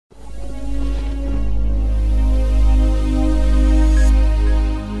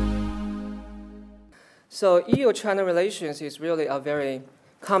So EU-China relations is really a very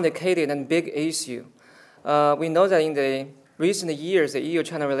complicated and big issue. We know that in the recent years, the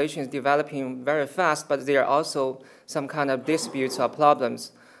EU-China relations is developing very fast, but there are also some kind of disputes or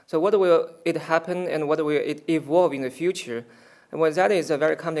problems. So what will it happen and what will it evolve in the future? And well, that is a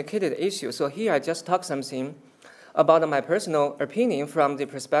very complicated issue. So here I just talk something about my personal opinion from the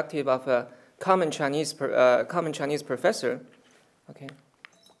perspective of a common Chinese professor. Okay.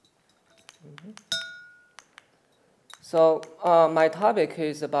 So my topic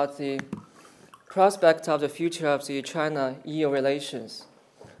is about the prospect of the future of the China-EU relations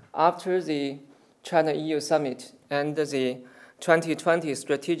after the China-EU summit and the 2020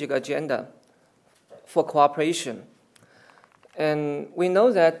 strategic agenda for cooperation. And we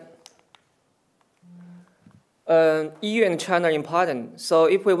know that EU and China are important. So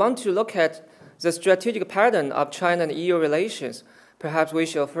if we want to look at the strategic pattern of China and EU relations, perhaps we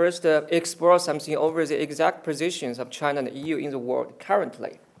should first explore something over the exact positions of China and the EU in the world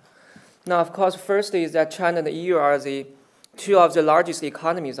currently. Now, of course, first is that China and the EU are the two of the largest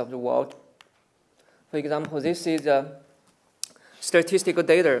economies of the world. For example, this is statistical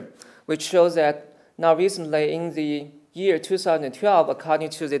data which shows that now recently in the year 2012, according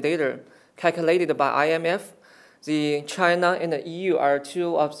to the data calculated by IMF, the China and the EU are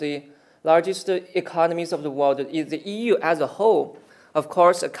two of the largest economies of the world. The EU as a whole, of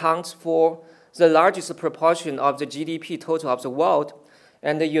course, accounts for the largest proportion of the GDP total of the world,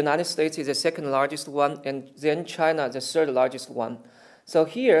 and the United States is the second largest one, and then China the third largest one. So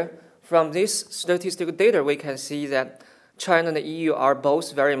here, from this statistical data, we can see that China and the EU are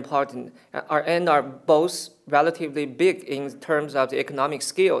both very important and are both relatively big in terms of the economic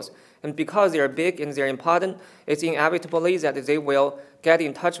scales. And because they are big and they're important, it's inevitably that they will get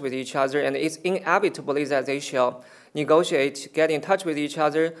in touch with each other, and it's inevitably that they shall negotiate, get in touch with each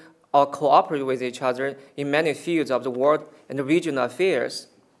other, or cooperate with each other in many fields of the world and regional affairs.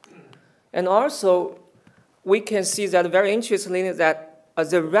 And also, we can see that very interestingly that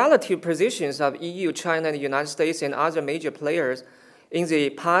the relative positions of EU, China, and the United States and other major players in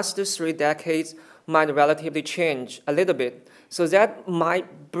the past 3 decades might relatively change a little bit. So that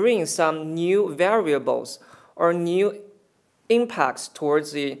might bring some new variables or new impacts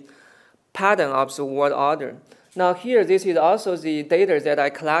towards the pattern of the world order. Now here, this is also the data that I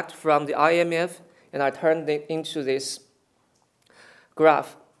collect from the IMF, and I turned it into this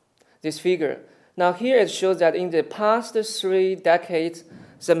graph, this figure. Now here it shows that in the past 3 decades,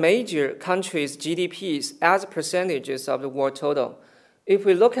 the major countries' GDPs as percentages of the world total. If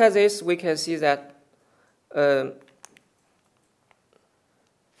we look at this, we can see that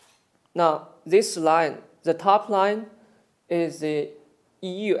now this line, the top line is the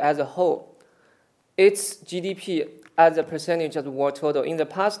EU as a whole. Its GDP as a percentage of the world total. In the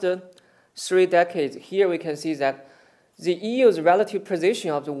past 3 decades, here we can see that the EU's relative position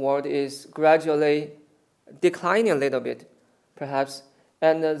of the world is gradually declining a little bit, perhaps.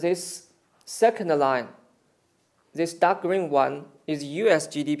 And this second line, this dark green one, is US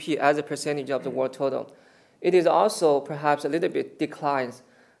GDP as a percentage of the world total. It is also perhaps a little bit declines.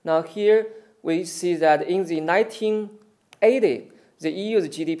 Now here we see that in the 1980s, the EU's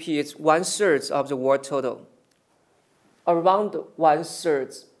GDP is 1/3 of the world total, around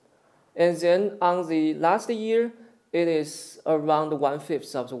 1/3. And then on the last year, it is around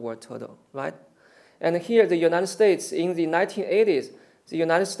 1/5 of the world total, right? And here the United States, in the 1980s, the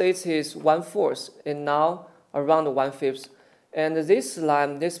United States is 1/4, and now around 1/5. And this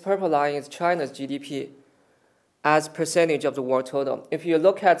line, this purple line, is China's GDP as percentage of the world total. If you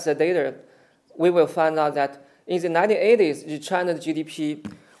look at the data, we will find out that in the 1980s, China's GDP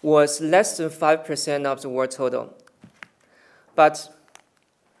was less than 5% of the world total. But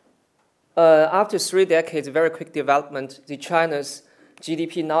after 3 decades, very quick development, the China's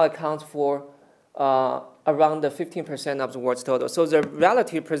GDP now accounts for around 15% of the world's total. So the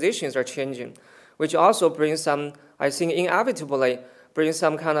relative positions are changing, which also brings some, I think inevitably, brings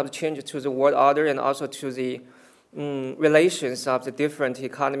some kind of change to the world order and also to the relations of the different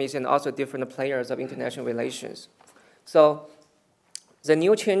economies and also different players of international relations. So the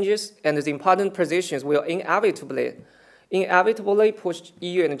new changes and the important positions will inevitably push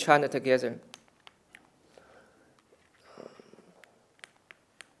EU and China together.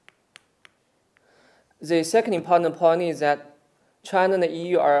 The second important point is that China and the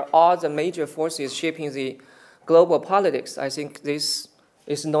EU are all the major forces shaping the global politics. I think this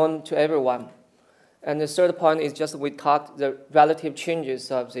is known to everyone. And the third point is just we talked the relative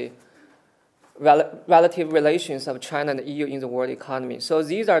changes of the relative relations of China and the EU in the world economy. So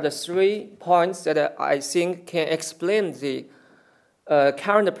these are the 3 points that I think can explain the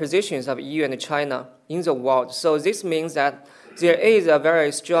current positions of EU and China in the world. So this means that there is a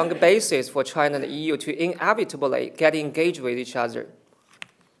very strong basis for China and the EU to inevitably get engaged with each other.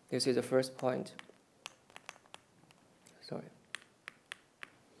 This is the first point. Sorry.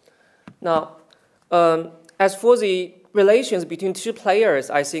 Now, as for the relations between two players,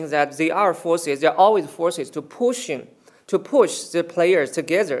 I think that there are always forces to push the players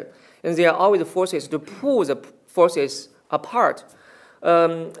together, and there are always forces to pull the forces apart.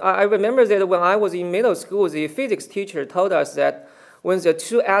 I remember that when I was in middle school, the physics teacher told us that when the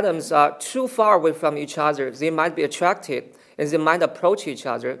two atoms are too far away from each other, they might be attracted and they might approach each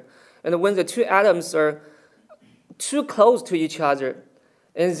other. And when the two atoms are too close to each other,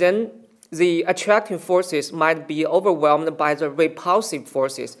 and then the attracting forces might be overwhelmed by the repulsive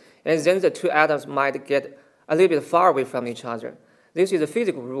forces, and then the two atoms might get a little bit far away from each other. This is a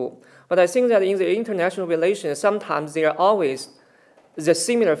physical rule. But I think that in the international relations, sometimes there are always the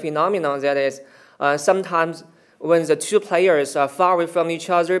similar phenomenon, that is, sometimes when the two players are far away from each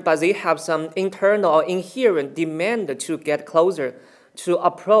other, but they have some internal or inherent demand to get closer, to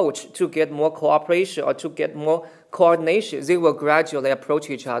approach, to get more cooperation, or to get more coordination, they will gradually approach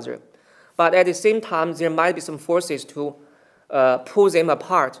each other. But at the same time, there might be some forces to pull them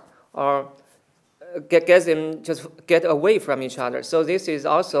apart or get them just get away from each other. So this is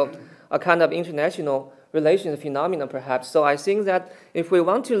also a kind of international relations phenomenon, perhaps. So I think that if we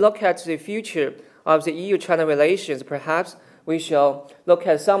want to look at the future of the EU-China relations, perhaps we shall look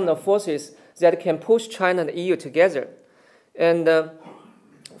at some of the forces that can push China and the EU together. And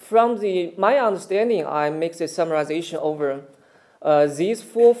from my understanding, I make the summarization over these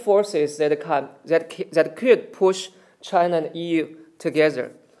four forces that could push China and EU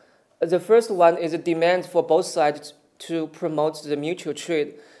together. The first one is a demand for both sides to promote the mutual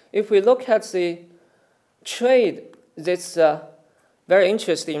trade. If we look at the trade, that's very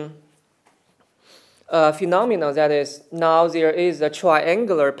interesting phenomenon. That is, now there is a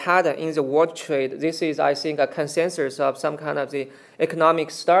triangular pattern in the world trade. This is, I think, a consensus of some kind of the economic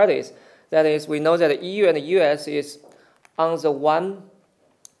studies. That is, we know that the EU and the US is on the one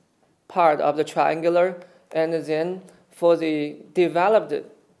part of the triangular, and then for the developed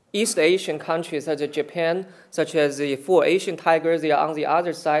East Asian countries such as Japan, such as the four Asian tigers, they are on the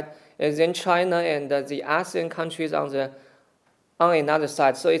other side, and then China and the ASEAN countries on another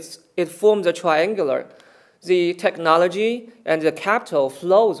side. So it forms a triangular. The technology and the capital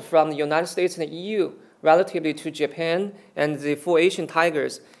flows from the United States and the EU relatively to Japan and the four Asian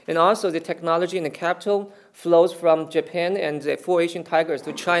tigers. And also the technology and the capital flows from Japan and the four Asian tigers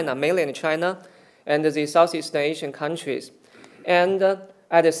to China, mainland China, and the Southeast Asian countries. And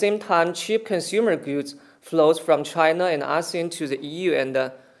at the same time, cheap consumer goods flows from China and ASEAN to the EU and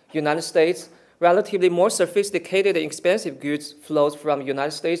the United States. Relatively more sophisticated and expensive goods flows from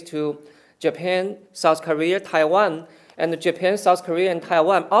United States to Japan, South Korea, Taiwan. And Japan, South Korea, and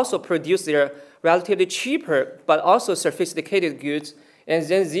Taiwan also produce their relatively cheaper but also sophisticated goods. And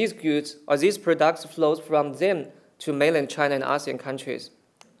then these goods or these products flows from them to mainland China and ASEAN countries.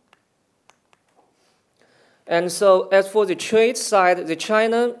 And so as for the trade side,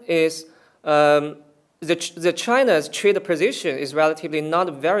 China's trade position is relatively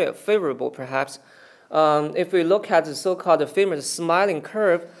not very favorable, perhaps. If we look at the so-called famous smiling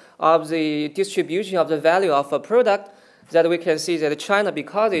curve of the distribution of the value of a product, that we can see that China,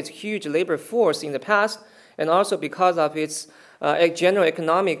 because of its huge labor force in the past, and also because of its general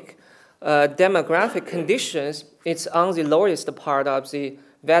economic demographic conditions, it's on the lowest part of the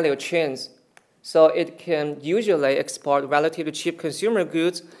value chains. So it can usually export relatively cheap consumer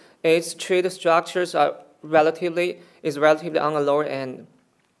goods. Its trade structures is relatively on the lower end.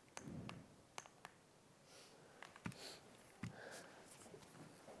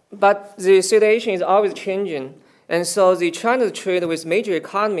 But the situation is always changing. And so the China's trade with major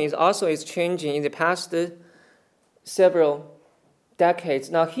economies also is changing in the past several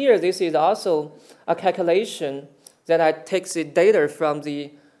decades. Now here, this is also a calculation that I take the data from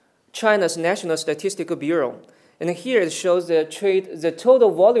the China's National Statistical Bureau. And here it shows the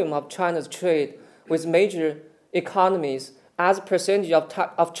total volume of China's trade with major economies as a percentage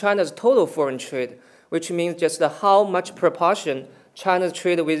of China's total foreign trade, which means just how much proportion China's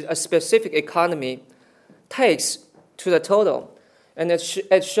trade with a specific economy takes to the total. And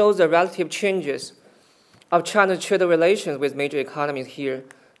it shows the relative changes of China's trade relations with major economies here.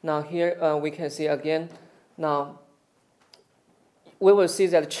 Now here we can see again, now we will see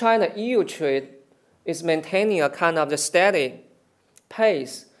that China-EU trade is maintaining a kind of the steady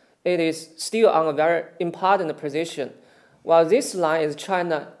pace. It is still on a very important position. While this line is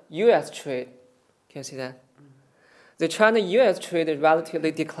China-US trade. Can you see that? the China-US trade is relatively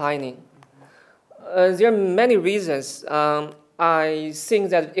declining. There are many reasons. I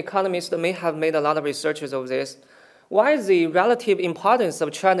think that economists may have made a lot of researches of this. Why the relative importance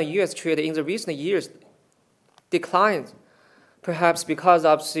of China-US trade in the recent years declined? Perhaps because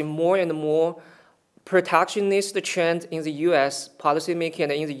of the more and more protectionist trend in the U.S. policymaking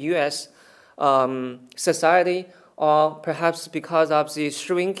and in the U.S. Society, or perhaps because of the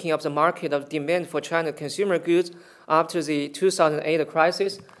shrinking of the market of demand for China consumer goods after the 2008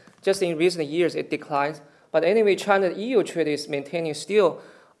 crisis. Just in recent years, it declined. But anyway, China-EU trade is maintaining still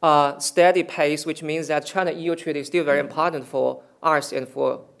a steady pace, which means that China-EU trade is still very important for us and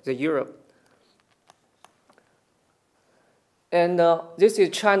for the Europe. And this is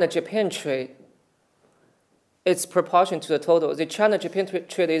China-Japan trade. Its proportion to the total. The China-Japan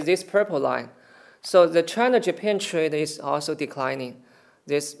trade is this purple line. So the China-Japan trade is also declining.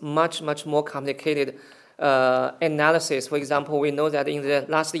 There's much, much more complicated analysis. For example, we know that in the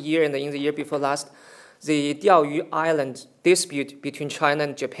last year and in the year before last, the Diaoyu Island dispute between China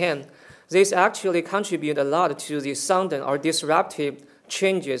and Japan, this actually contribute a lot to the sudden or disruptive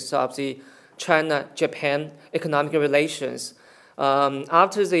changes of the China-Japan economic relations.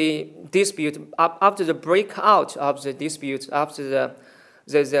 After the dispute, after the breakout of the dispute, after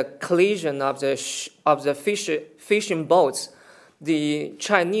the collision of the fishing boats, the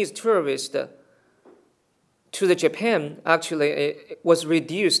Chinese tourists to the Japan actually was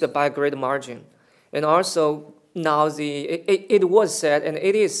reduced by a great margin. And also now it was said, and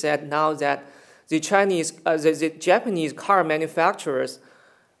it is said now that the Japanese car manufacturers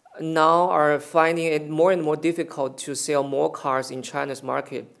now are finding it more and more difficult to sell more cars in China's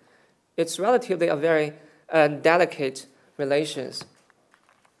market. It's relatively a very delicate relations.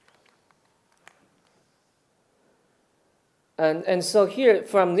 And so here,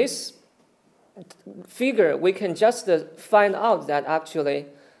 from this figure, we can just find out that actually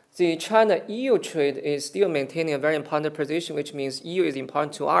the China-EU trade is still maintaining a very important position, which means EU is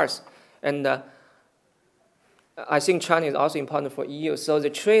important to us. And I think China is also important for EU. So the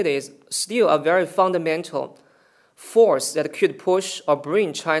trade is still a very fundamental force that could push or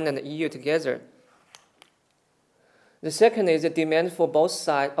bring China and the EU together. The second is the demand for both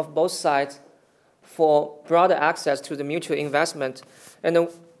sides for broader access to the mutual investment. And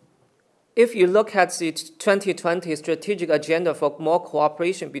if you look at the 2020 strategic agenda for more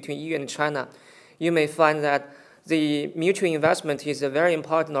cooperation between EU and China, you may find that the mutual investment is a very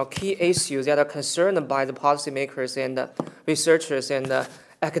important or key issue that are concerned by the policymakers and researchers and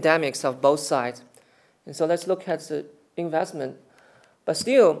academics of both sides. And so let's look at the investment. But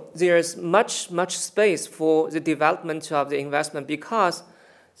still, there's much space for the development of the investment because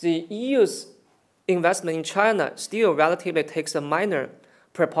the EU's investment in China still relatively takes a minor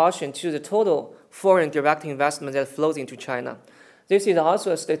proportion to the total foreign direct investment that flows into China. This is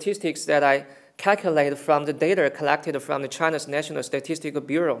also a statistics that I calculated from the data collected from the China's National Statistical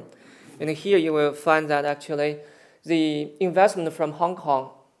Bureau. And here you will find that actually the investment from Hong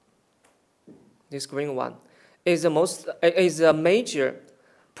Kong, this green one, is a major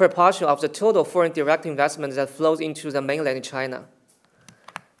proportion of the total foreign direct investment that flows into the mainland China.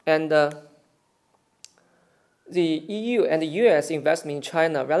 And the EU and the US investment in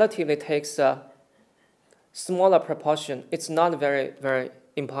China relatively takes a smaller proportion. It's not very, very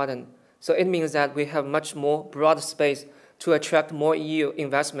important. So it means that we have much more broad space to attract more EU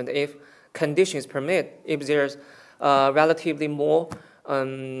investment if conditions permit, if there's a relatively more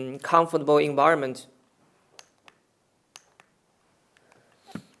comfortable environment.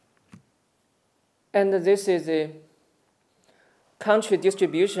 And this is the country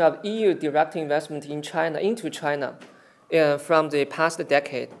distribution of EU direct investment in China, into China from the past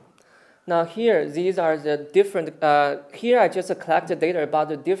decade. Now here, these are the different, here I just collected data about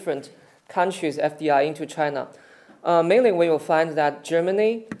the different countries' FDI into China. Mainly we will find that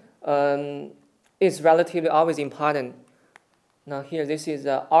Germany is relatively always important. Now here, this is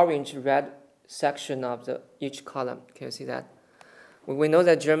the orange-red section of each column. Can you see that? We know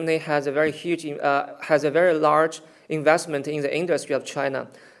that Germany has a very huge, has a very large investment in the industry of China,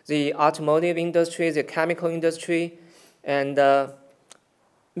 the automotive industry, the chemical industry, and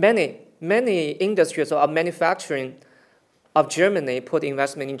many industries of manufacturing of Germany put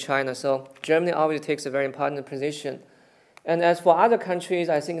investment in China. So Germany always takes a very important position. And as for other countries,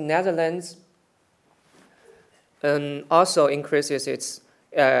 I think Netherlands also increases its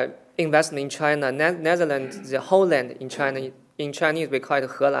investment in China. Netherlands, the whole land in China, in Chinese we call it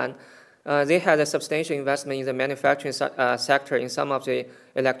Helan. They had a substantial investment in the manufacturing sector in some of the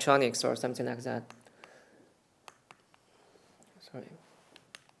electronics or something like that. Sorry.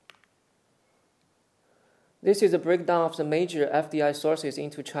 This is a breakdown of the major FDI sources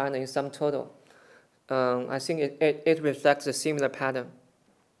into China in sum total. I think it reflects a similar pattern.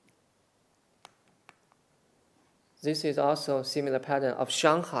 This is also a similar pattern of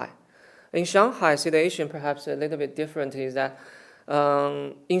Shanghai. In Shanghai, situation perhaps a little bit different is that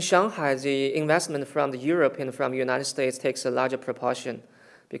in Shanghai, the investment from Europe and from the United States takes a larger proportion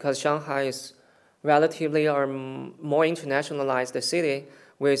because Shanghai is relatively or more internationalized city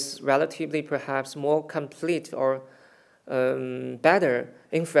with relatively perhaps more complete or better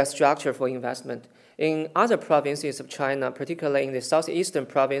infrastructure for investment. In other provinces of China, particularly in the southeastern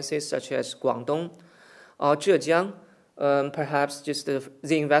provinces such as Guangdong or Zhejiang, perhaps just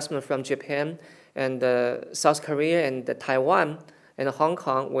the investment from Japan and South Korea and Taiwan and Hong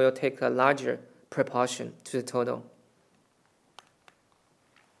Kong will take a larger proportion to the total.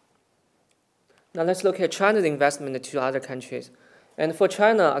 Now let's look at China's investment to other countries. And for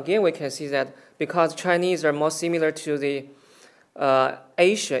China, again, we can see that because Chinese are more similar to the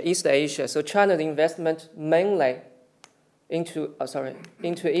East Asia, so China's investment mainly into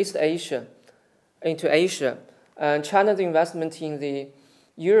East Asia, into Asia. And China's investment in the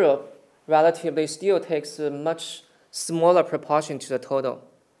Europe relatively still takes a much smaller proportion to the total.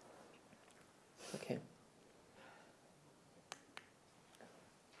 Okay.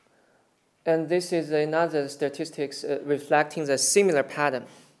 And this is another statistics reflecting the similar pattern.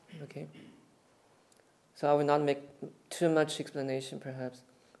 Okay. So I will not make too much explanation, perhaps.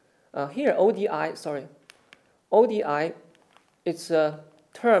 Here, ODI, it's a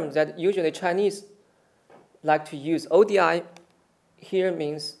term that usually Chinese like to use. ODI here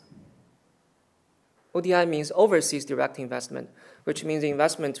means overseas direct investment, which means the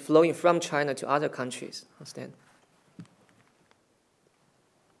investment flowing from China to other countries. Understand?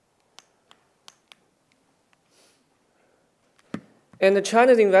 And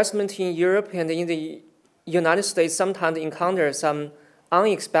China's investment in Europe and in the United States sometimes encounter some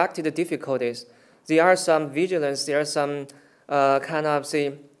unexpected difficulties. There are some vigilance, there are some kind of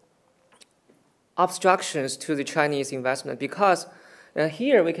say obstructions to the Chinese investment because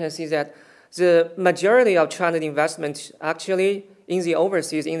here we can see that the majority of China's investment actually in the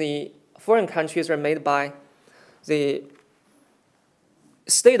overseas, in the foreign countries are made by the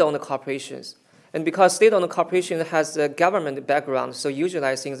state-owned corporations. And because state-owned corporation has a government background, so usually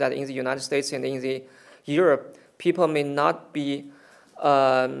I think that in the United States and in the Europe, people may not be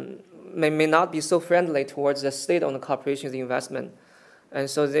so friendly towards the state-owned corporations investment. And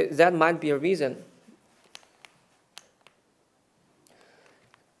so that might be a reason.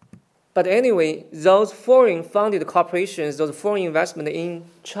 But anyway, those foreign-funded corporations, those foreign investment in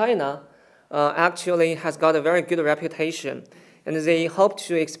China actually has got a very good reputation. And they hope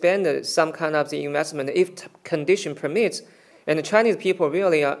to expand some kind of the investment if condition permits. And the Chinese people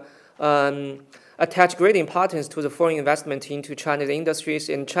really attach great importance to the foreign investment into Chinese industries.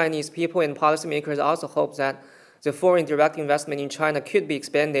 And Chinese people and policymakers also hope that the foreign direct investment in China could be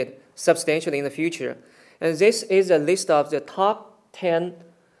expanded substantially in the future. And this is a list of the top 10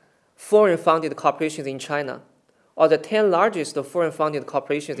 foreign-funded corporations in China, or the 10 largest foreign-funded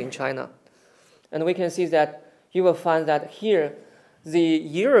corporations in China. And we can see that you will find that here, the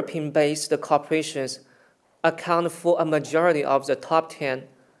European-based corporations account for a majority of the top 10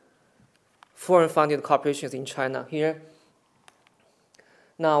 foreign-funded corporations in China. Here,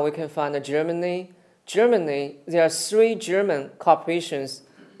 now we can find Germany. Germany, there are 3 German corporations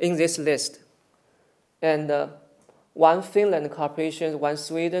in this list, and 1 Finland corporation, 1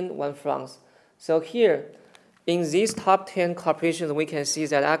 Sweden, 1 France. So here, in these top 10 corporations, we can see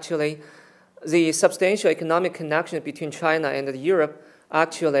that actually the substantial economic connection between China and Europe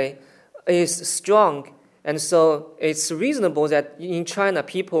actually is strong. And so it's reasonable that in China,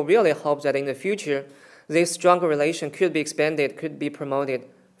 people really hope that in the future, this stronger relation could be expanded, could be promoted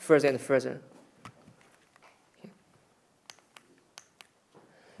further and further.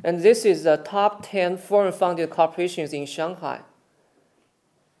 And this is the top 10 foreign-funded corporations in Shanghai.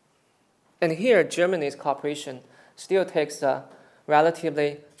 And here, Germany's corporation still takes a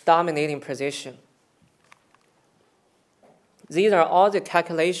relatively dominating position. These are all the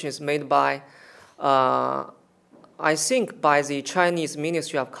calculations made by, I think, by the Chinese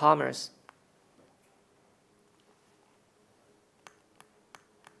Ministry of Commerce.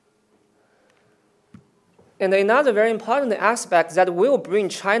 And another very important aspect that will bring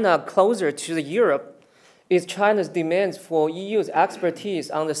China closer to Europe is China's demands for EU's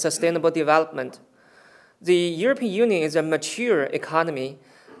expertise on the sustainable development. The European Union is a mature economy.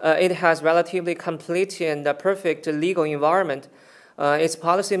 It has relatively complete and perfect legal environment. Its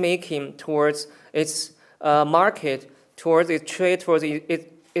policy making towards its market, towards its trade, towards its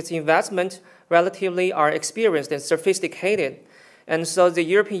its investment relatively are experienced and sophisticated. And so the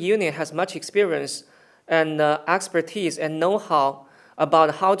European Union has much experience and expertise and know-how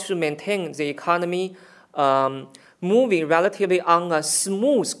about how to maintain the economy moving relatively on a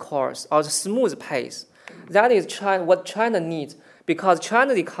smooth course or smooth pace. That is what China needs, because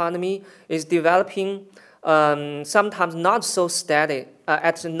China's economy is developing sometimes not so steady,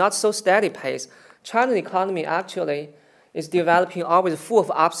 at a not so steady pace. China's economy actually is developing always full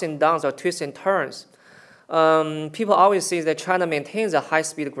of ups and downs or twists and turns. People always say that China maintains a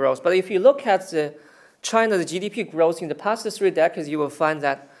high-speed growth, but if you look at China's GDP growth in the past 3 decades, you will find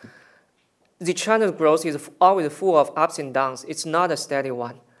that the China's growth is always full of ups and downs. It's not a steady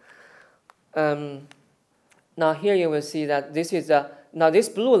one. Now here you will see that this is now this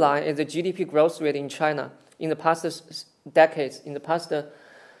blue line is the GDP growth rate in China in the past decades, in the past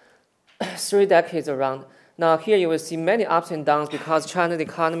 3 decades around. Now here you will see many ups and downs because China's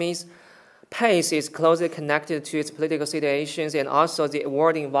economy's pace is closely connected to its political situations and also the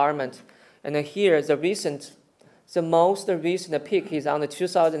world environment. And here the most recent peak is on the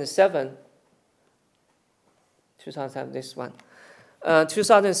 2007, this one.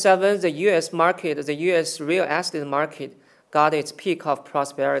 2007, the U.S. market, the U.S. real estate market got its peak of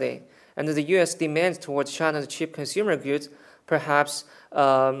prosperity. And the U.S. demand towards China's cheap consumer goods perhaps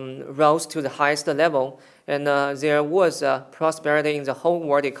rose to the highest level. And there was prosperity in the whole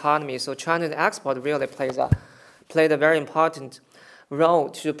world economy. So China's export really played a very important role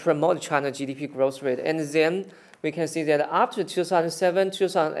to promote China's GDP growth rate. And then we can see that after 2007,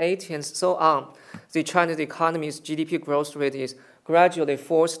 2008, and so on, the Chinese economy's GDP growth rate is gradually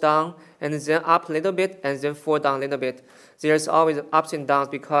falls down and then up a little bit and then fall down a little bit. There's always ups and downs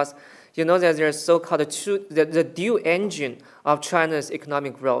because you know that there's so-called the dual engine of China's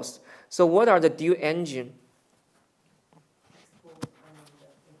economic growth. So what are the dual engine?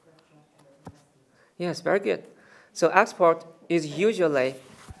 Yes, very good. So the export is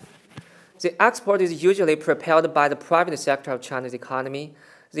usually propelled by the private sector of China's economy.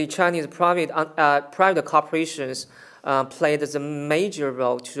 The Chinese private corporations played the major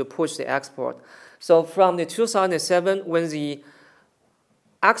role to push the export. So from the 2007, when the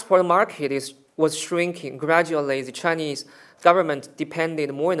export market was shrinking, gradually the Chinese government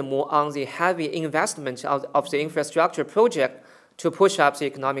depended more and more on the heavy investment of the infrastructure project to push up the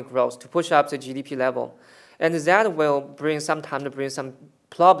economic growth, to push up the GDP level. And that will sometimes bring some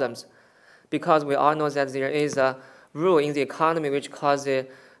problems because we all know that there is a rule in the economy which causes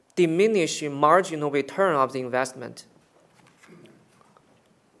diminishing marginal return of the investment.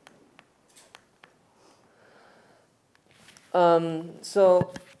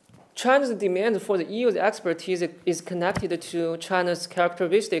 So China's demand for the EU's expertise is connected to China's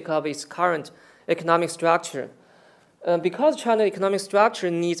characteristic of its current economic structure. Because China's economic structure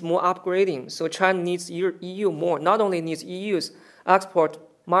needs more upgrading, so China needs EU more. Not only needs EU's export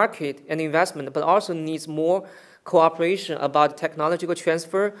market and investment, but also needs more cooperation about technological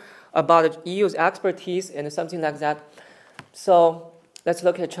transfer, about EU's expertise, and something like that. So let's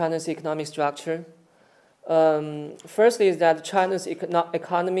look at China's economic structure. Firstly, is that China's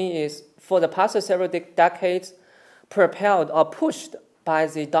economy is, for the past several decades, propelled or pushed by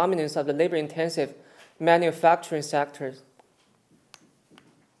the dominance of the labor-intensive manufacturing sectors.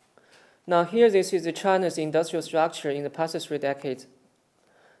 Now here, this is China's industrial structure in the past 3 decades.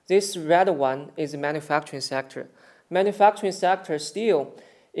 This red one is the manufacturing sector. Manufacturing sector still,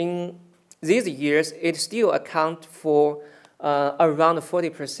 in these years, it still accounts for around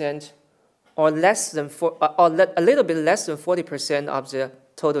 40% or less than a little bit less than 40% of the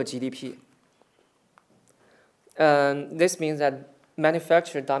total GDP. This means that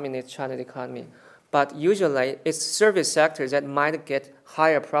manufacturing dominates China's economy. But usually, it's service sectors that might get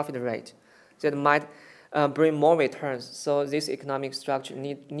higher profit rate, that might bring more returns. So this economic structure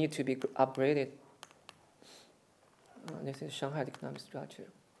need to be upgraded. This is Shanghai's economic structure.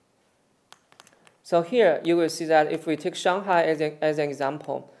 So here you will see that if we take Shanghai as an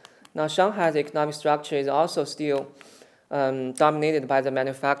example, now Shanghai's economic structure is also still dominated by the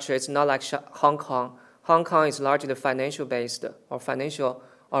manufacturer. It's not like Hong Kong. Hong Kong is largely financial based or financial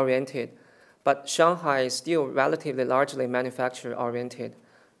oriented. But Shanghai is still relatively largely manufacturer-oriented.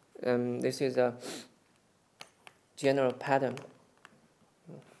 This is a general pattern.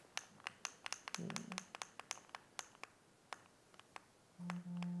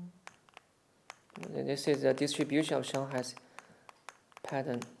 This is a distribution of Shanghai's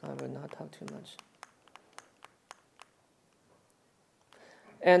pattern. I will not talk too much.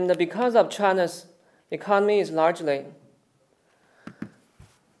 And because of China's economy is largely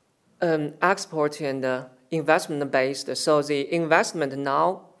export and investment-based, so the investment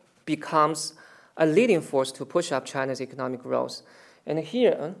now becomes a leading force to push up China's economic growth. And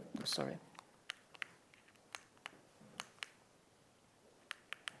here, sorry.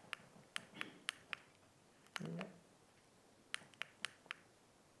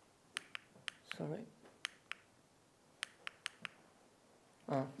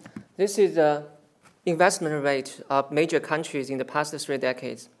 This is the investment rate of major countries in the past 3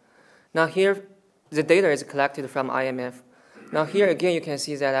 decades. Now here, the data is collected from IMF. Now here again, you can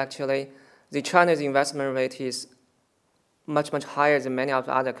see that actually the China's investment rate is much, much higher than many of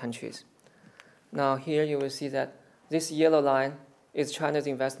the other countries. Now here you will see that this yellow line is China's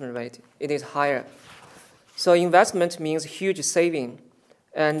investment rate. It is higher. So investment means huge saving.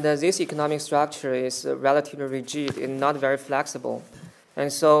 And this economic structure is relatively rigid and not very flexible.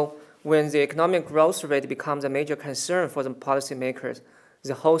 And so when the economic growth rate becomes a major concern for the policymakers,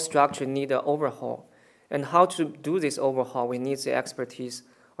 the whole structure needs an overhaul. And how to do this overhaul, we need the expertise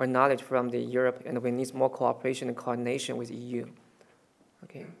or knowledge from the Europe, and we need more cooperation and coordination with EU.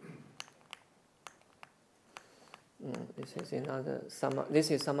 Okay. This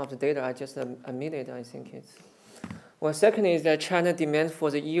is some of the data I just admitted. I think it's. Well, second is that China demands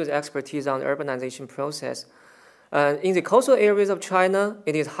for the EU's expertise on the urbanization process. In the coastal areas of China,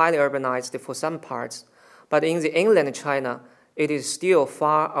 it is highly urbanized for some parts, but in the inland China, it is still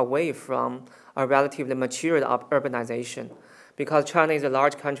far away from a relatively mature urbanization, because China is a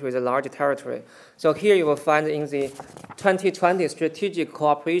large country with a large territory. So here you will find in the 2020 Strategic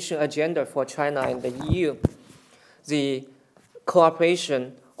Cooperation Agenda for China and the EU, the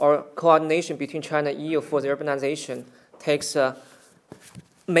cooperation or coordination between China and EU for the urbanization takes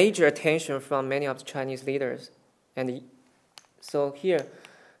major attention from many of the Chinese leaders. And so here,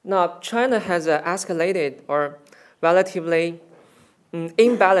 now China has an escalated or relatively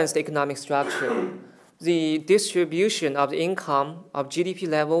imbalanced economic structure. The distribution of the income, of GDP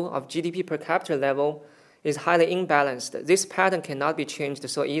level, of GDP per capita level is highly imbalanced. This pattern cannot be changed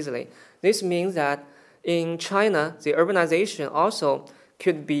so easily. This means that in China, the urbanization also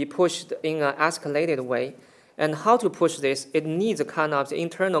could be pushed in an escalated way. And how to push this? It needs a kind of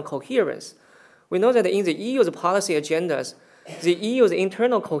internal coherence. We know that in the EU's policy agendas, the EU's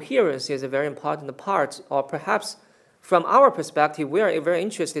internal coherence is a very important part, or perhaps from our perspective, we are very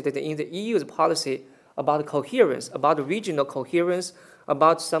interested in the EU's policy about coherence, about regional coherence,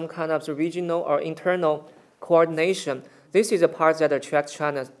 about some kind of regional or internal coordination. This is a part that attracts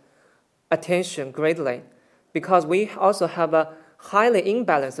China's attention greatly, because we also have a highly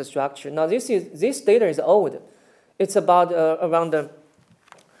imbalanced structure. Now, this data is old. It's about around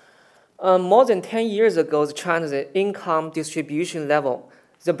more than 10 years ago, China's income distribution level.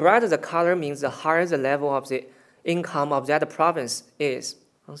 The brighter the color means the higher the level of the income of that province is.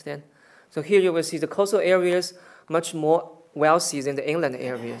 Understand? So here you will see the coastal areas much more wealthy than the inland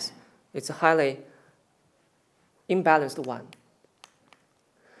areas. It's a highly imbalanced one.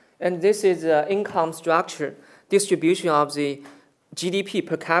 And this is the income structure distribution of the GDP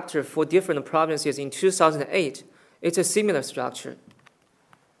per capita for different provinces in 2008. It's a similar structure.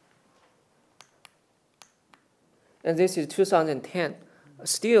 And this is 2010.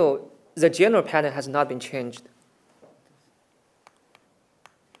 Still, the general pattern has not been changed.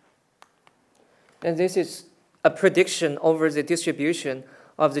 And this is a prediction over the distribution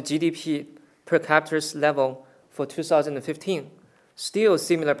of the GDP per capita level for 2015. Still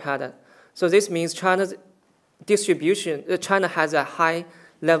similar pattern. So this means China's distribution, China has a high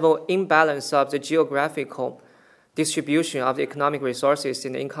level imbalance of the geographical distribution of the economic resources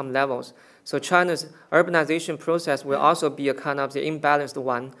and income levels. So China's urbanization process will also be a kind of the imbalanced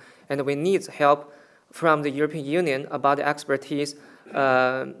one, and we need help from the European Union about the expertise,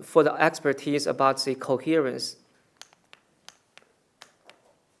 for the expertise about the coherence.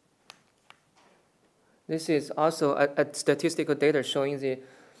 This is also a statistical data showing the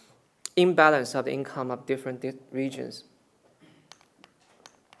imbalance of the income of different regions.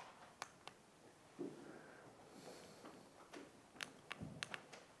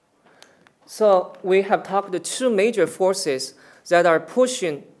 So we have talked the two major forces that are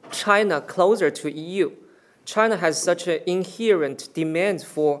pushing China closer to EU. China has such an inherent demand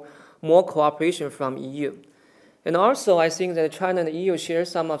for more cooperation from EU. And also I think that China and the EU share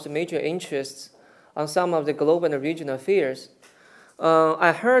some of the major interests on some of the global and regional affairs.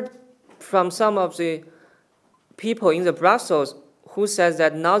 I heard from some of the people in the Brussels who says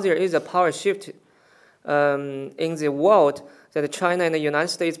that now there is a power shift in the world, that China and the United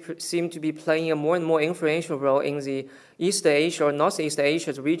States seem to be playing a more and more influential role in the East Asia or Northeast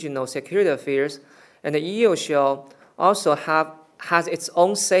Asia's regional security affairs, and the EU shall also has its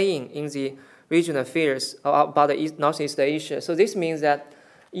own saying in the regional affairs about the Northeast Asia. So this means that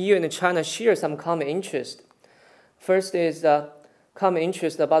EU and China share some common interest. First is common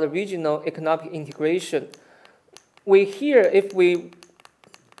interest about the regional economic integration. If we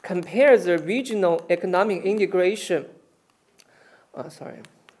compare the regional economic integration,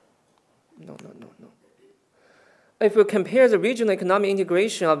 If we compare the regional economic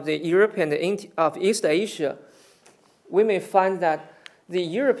integration of the Europe and of East Asia, we may find that the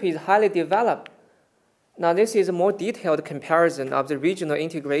Europe is highly developed. Now, this is a more detailed comparison of the regional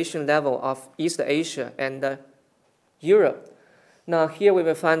integration level of East Asia and Europe. Now, here we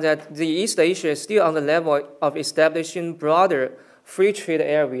will find that the East Asia is still on the level of establishing broader free trade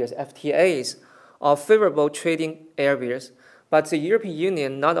areas, FTAs, or favorable trading areas. But the European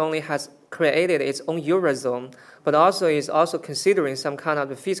Union not only has created its own Eurozone, but also is also considering some kind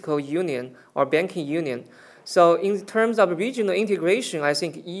of fiscal union or banking union. So in terms of regional integration, I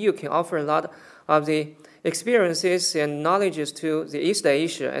think EU can offer a lot of the experiences and knowledges to the East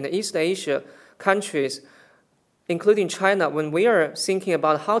Asia and the East Asia countries, including China. When we are thinking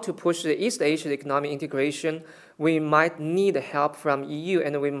about how to push the East Asia economic integration, we might need help from EU,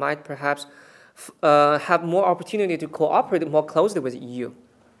 and we might perhaps have more opportunity to cooperate more closely with EU.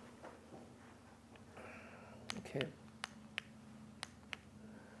 Okay.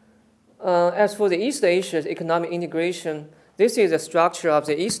 As for the East Asia's economic integration, this is the structure of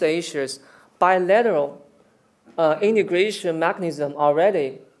the East Asia's bilateral integration mechanism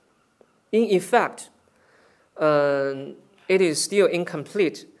already in effect. It is still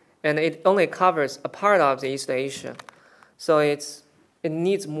incomplete, and it only covers a part of the East Asia. So it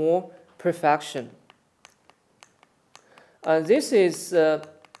needs more perfection. This is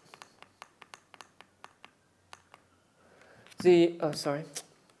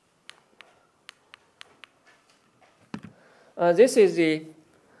this is the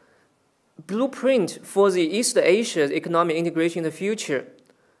blueprint for the East Asia's economic integration in the future.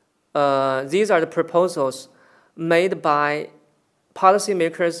 These are the proposals made by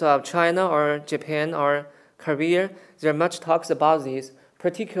policymakers of China or Japan or Korea. There are much talks about these,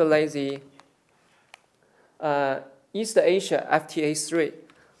 particularly the East Asia FTA3.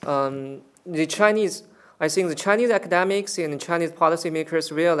 I think the Chinese academics and the Chinese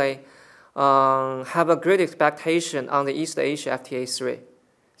policymakers really have a great expectation on the East Asia FTA3,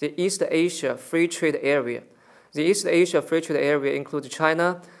 the East Asia Free Trade Area. The East Asia Free Trade Area includes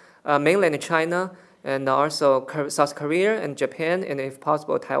China, mainland China, and also South Korea and Japan, and if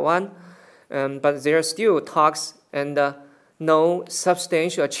possible, Taiwan. But there are still talks, and no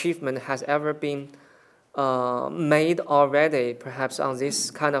substantial achievement has ever been made already, perhaps on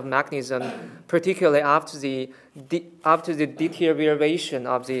this kind of mechanism, particularly after the deterioration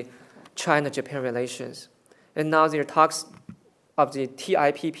of the China-Japan relations. And now there are talks of the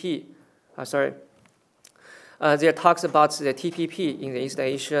TIPP. There are talks about the TPP in the East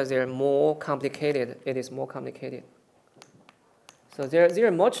Asia. They are more complicated. It is more complicated. So there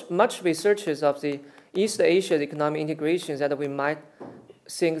are much researches of the East Asia economic integrations that we might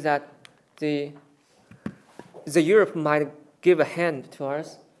think that the Europe might give a hand to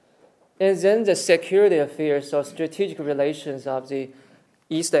us. And then the security affairs or strategic relations of the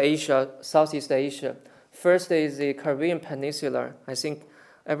East Asia, Southeast Asia. First is the Korean Peninsula. I think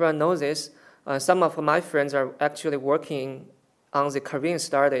everyone knows this. Some of my friends are actually working on the Korean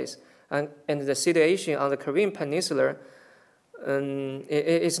studies, and the situation on the Korean Peninsula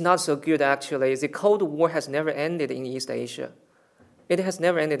is not so good actually. The Cold War has never ended in East Asia. It has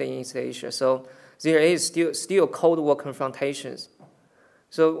never ended in East Asia, so there is still Cold War confrontations.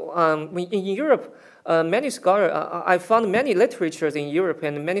 So in Europe, many scholars, I found many literatures in Europe,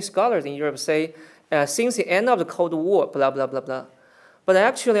 and many scholars in Europe say since the end of the Cold War, blah, blah, blah, blah. But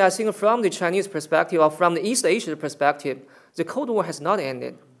actually, I think from the Chinese perspective or from the East Asia perspective, the Cold War has not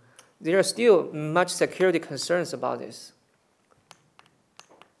ended. There are still much security concerns about this.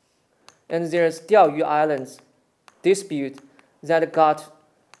 And there's Diaoyu Islands dispute that got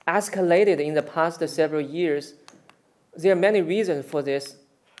escalated in the past several years. There are many reasons for this.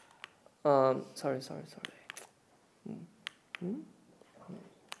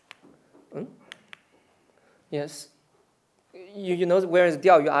 Yes. You know where is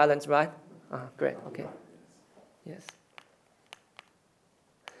Diaoyu Islands, right? Great, okay. Yes.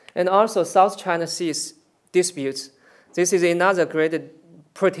 And also South China Sea disputes. This is another great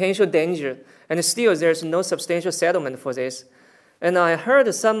potential danger, and still there's no substantial settlement for this. And I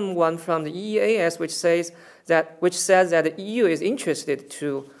heard someone from the IIEA which says that the EU is interested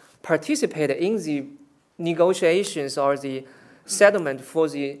to participate in the negotiations or the settlement for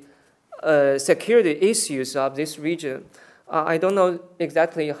the security issues of this region. I don't know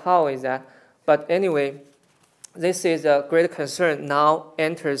exactly how is that, But anyway, this is a great concern now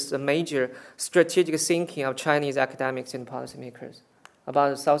enters the major strategic thinking of Chinese academics and policymakers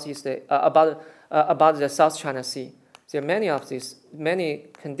about the South China Sea. There are many of these, many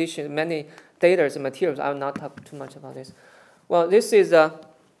conditions, many data and materials. I will not talk too much about this. Well, this is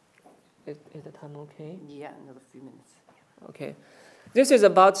is the time okay? Yeah, another few minutes. Okay. This is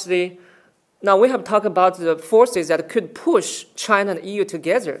about the, now we have talked about the forces that could push China and EU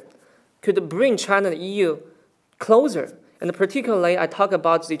together, could bring China and EU closer. And particularly, I talk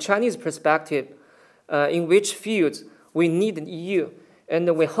about the Chinese perspective, in which fields we need an EU,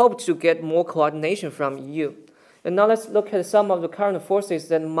 and we hope to get more coordination from EU. And now let's look at some of the current forces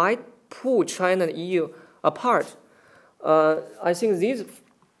that might pull China and EU apart. I think these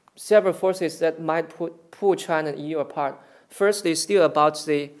several forces that might pull China and EU apart. First is still about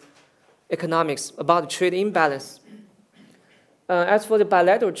the economics, about the trade imbalance. As for the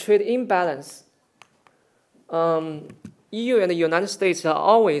bilateral trade imbalance, EU and the United States are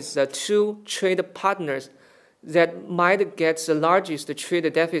always the two trade partners that might get the largest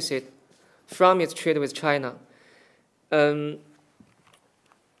trade deficit from its trade with China.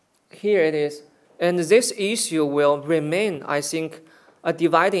 Here it is. And this issue will remain, I think, a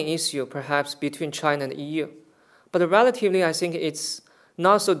dividing issue perhaps between China and EU. But relatively, I think it's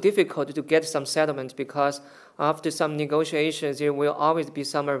not so difficult to get some settlement because after some negotiations, there will always be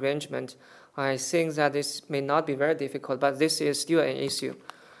some arrangement. I think that this may not be very difficult, but this is still an issue.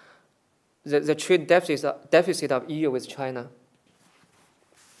 The trade deficit of EU with China.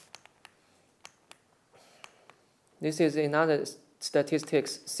 This is another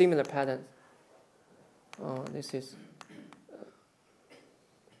statistics, similar pattern. This is,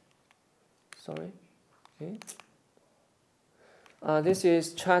 sorry. Okay. This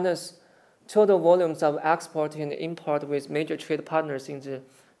is China's total volumes of export and import with major trade partners in the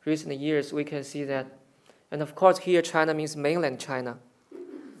recent years. We can see that. And of course, here China means mainland China.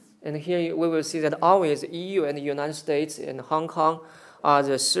 And here we will see that always EU and the United States and Hong Kong are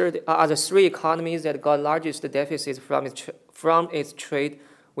the three economies that got largest deficits from its trade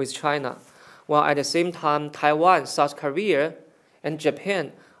with China. While at the same time, Taiwan, South Korea, and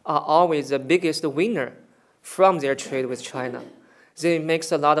Japan are always the biggest winner from their trade with China. They make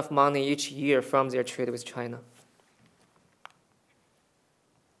a lot of money each year from their trade with China.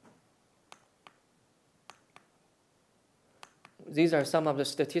 These are some of the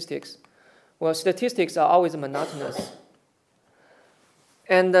statistics. Well, statistics are always monotonous.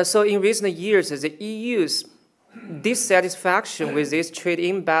 And so in recent years, the EU's dissatisfaction with this trade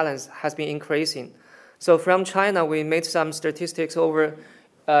imbalance has been increasing. So from China, we made some statistics over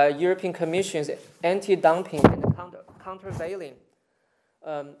European Commission's anti-dumping and countervailing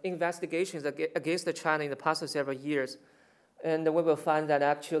investigations against China in the past several years. And we will find that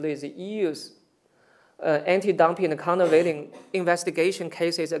actually the EU's anti-dumping and countervailing investigation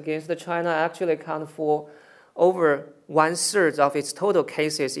cases against China actually account for over 1/3 of its total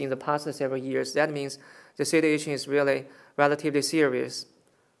cases in the past several years. That means the situation is really relatively serious,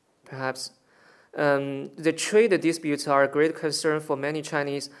 perhaps. The trade disputes are a great concern for many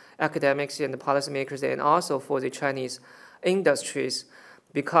Chinese academics and policymakers and also for the Chinese industries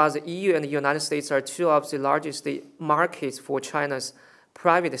because the EU and the United States are two of the largest markets for China's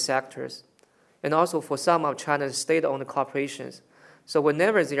private sectors and also for some of China's state-owned corporations. So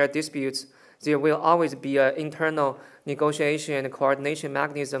whenever there are disputes, there will always be an internal negotiation and coordination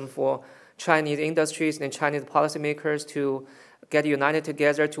mechanism for Chinese industries and Chinese policymakers to get united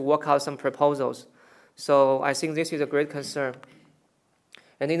together to work out some proposals. So I think this is a great concern.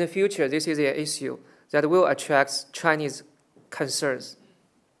 And in the future, this is an issue that will attract Chinese concerns.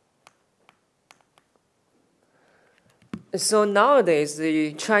 So nowadays,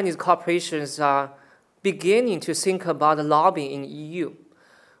 the Chinese corporations are beginning to think about lobbying in EU.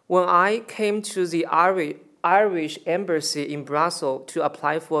 When I came to the Irish embassy in Brussels to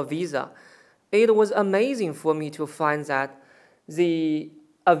apply for a visa, it was amazing for me to find that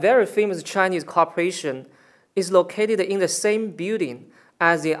a very famous Chinese corporation is located in the same building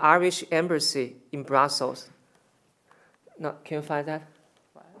as the Irish embassy in Brussels. Now, can you find that?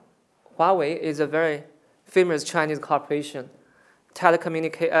 Huawei is a very famous Chinese corporation.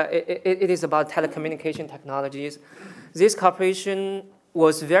 It is about telecommunication technologies. This corporation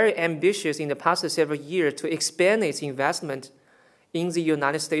was very ambitious in the past several years to expand its investment in the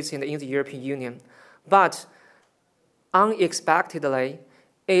United States and in the European Union. But unexpectedly,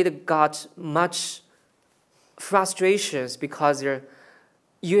 it got much frustrations because the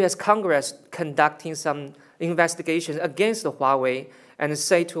U.S. Congress conducting some investigations against Huawei and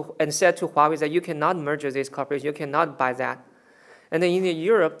said to Huawei that you cannot merge this corporation, you cannot buy that. And then in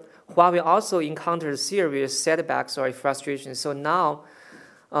Europe, Huawei also encountered serious setbacks or frustrations. So now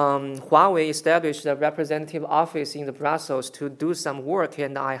Huawei established a representative office in Brussels to do some work.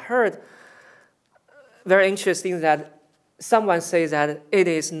 And I heard very interesting that someone says that it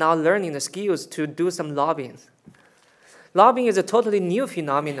is now learning the skills to do some lobbying. Lobbying is a totally new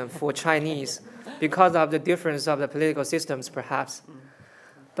phenomenon for Chinese because of the difference of the political systems, perhaps.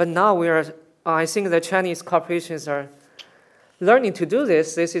 But now I think the Chinese corporations are learning to do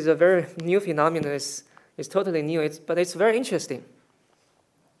this. This is a very new phenomenon. It's totally new, but it's very interesting.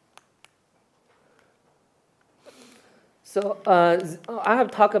 So I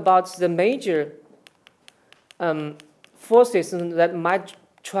have talked about the major forces that might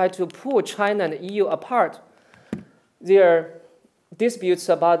try to pull China and the EU apart. There are disputes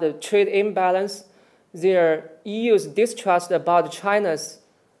about the trade imbalance. There are EU's distrust about China's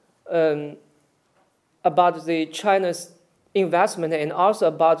investment, and also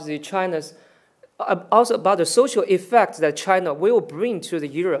about the social effects that China will bring to the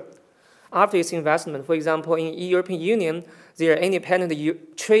Europe after its investment. For example, in the European Union, there are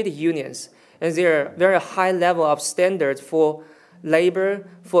independent trade unions, and there are very high level of standards for labor,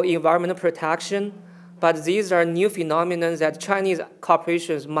 for environmental protection. But these are new phenomena that Chinese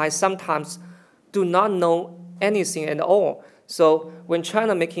corporations might sometimes do not know anything at all. So when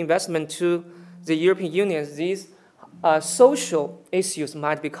China makes investment to the European Union, these social issues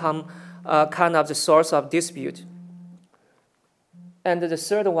might become kind of the source of dispute. And the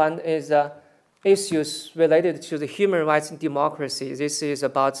third one is issues related to the human rights and democracy. This is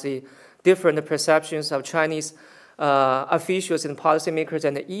about the different perceptions of Chinese officials and policymakers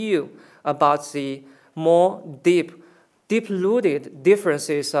and the EU about the more deep-rooted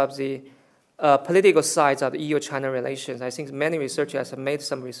differences of the political sides of the EU-China relations. I think many researchers have made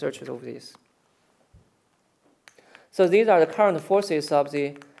some research over this. So these are the current forces of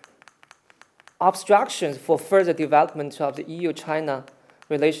the obstructions for further development of the EU-China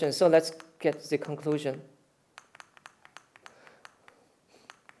relations. So let's get the conclusion.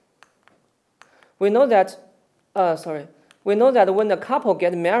 We know that when a couple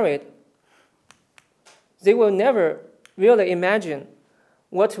get married, they will never really imagine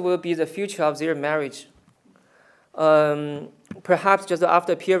what will be the future of their marriage. Perhaps just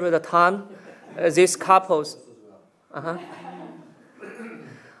after a period of time, these couples, after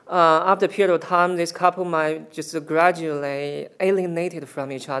a period of time, this couple might just gradually alienated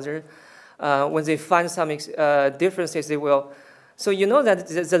from each other. When they find some differences, they will. So you know that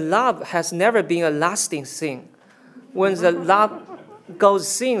the love has never been a lasting thing. When the love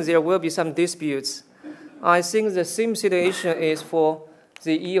goes thin, there will be some disputes. I think the same situation is for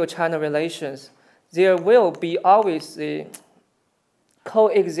the EU-China relations. There will be always the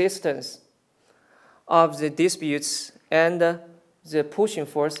coexistence of the disputes and the pushing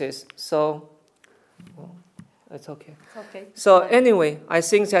forces. So it's okay. Okay. So anyway, I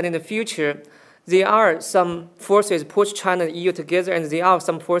think that in the future, there are some forces push China and EU together, and there are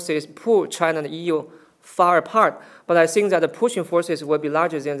some forces pull China and EU far apart. But I think that the pushing forces will be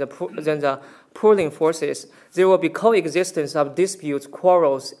larger than the pulling forces. There will be coexistence of disputes,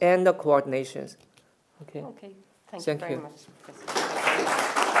 quarrels, and coordinations. Okay. Okay. Thank you very much, Professor.